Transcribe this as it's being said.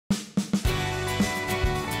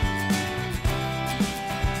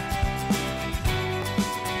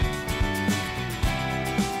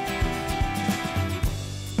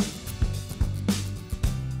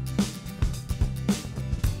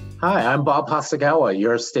Hi, I'm Bob Hasegawa,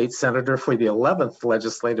 your state senator for the 11th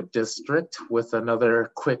Legislative District, with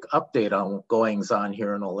another quick update on goings on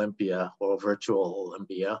here in Olympia, or virtual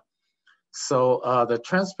Olympia. So the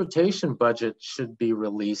transportation budget should be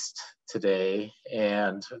released today,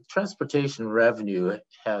 and transportation revenue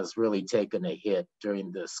has really taken a hit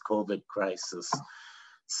during this COVID crisis.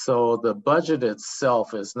 So the budget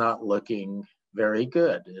itself is not looking very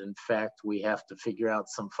good. In fact, we have to figure out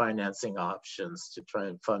some financing options to try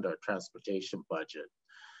and fund our transportation budget.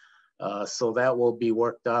 So that will be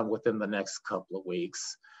worked on within the next couple of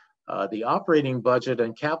weeks. The operating budget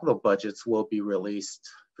and capital budgets will be released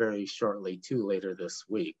very shortly too, later this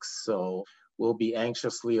week. So we'll be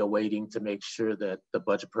anxiously awaiting to make sure that the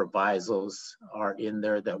budget provisos are in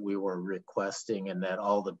there that we were requesting, and that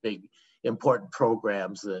all the big important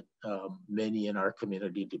programs that many in our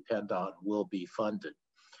community depend on will be funded.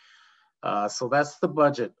 So that's the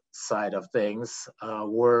budget side of things.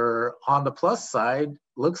 We're on the plus side,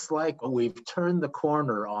 looks like we've turned the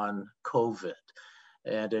corner on COVID.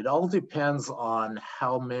 And it all depends on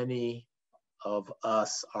how many of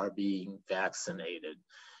us are being vaccinated.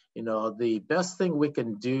 You know, the best thing we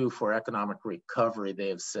can do for economic recovery, they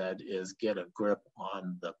have said, is get a grip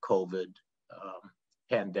on the COVID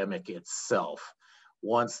pandemic itself.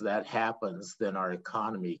 Once that happens, then our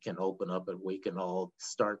economy can open up and we can all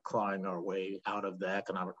start clawing our way out of the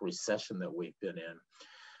economic recession that we've been in.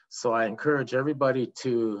 So I encourage everybody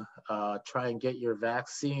to try and get your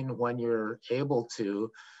vaccine when you're able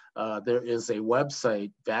to. There is a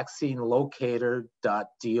website,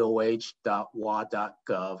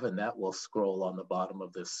 vaccinelocator.doh.wa.gov, and that will scroll on the bottom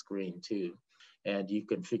of this screen too. And you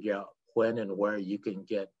can figure out when and where you can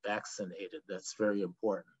get vaccinated. That's very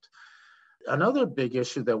important. Another big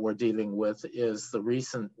issue that we're dealing with is the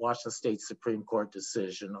recent Washington State Supreme Court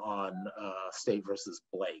decision on State versus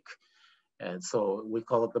Blake. And so we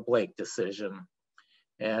call it the Blake decision.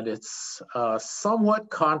 And it's somewhat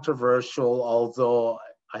controversial, although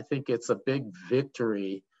I think it's a big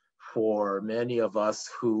victory for many of us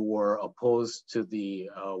who were opposed to the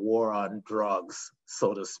war on drugs,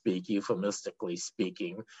 so to speak, euphemistically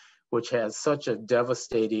speaking, which has such a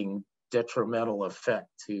devastating, detrimental effect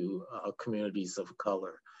to communities of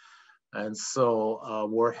color. And so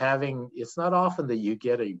we're having, it's not often that you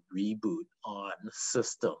get a reboot on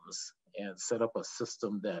systems and set up a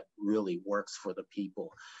system that really works for the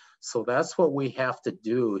people. So that's what we have to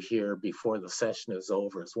do here before the session is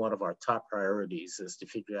over. It's one of our top priorities, is to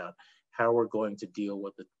figure out how we're going to deal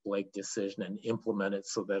with the Blake decision and implement it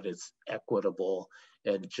so that it's equitable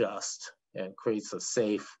and just and creates a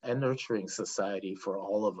safe and nurturing society for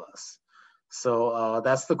all of us. So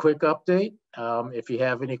that's the quick update. If you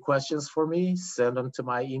have any questions for me, send them to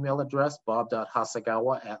my email address,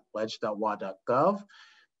 bob.hasegawa@ledge.wa.gov,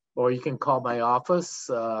 or you can call my office,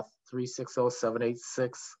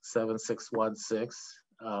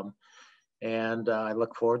 360-786-7616. And I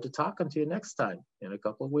look forward to talking to you next time in a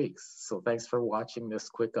couple of weeks. So thanks for watching this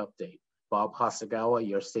quick update. Bob Hasegawa,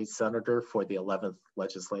 your state senator for the 11th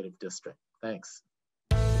Legislative District. Thanks.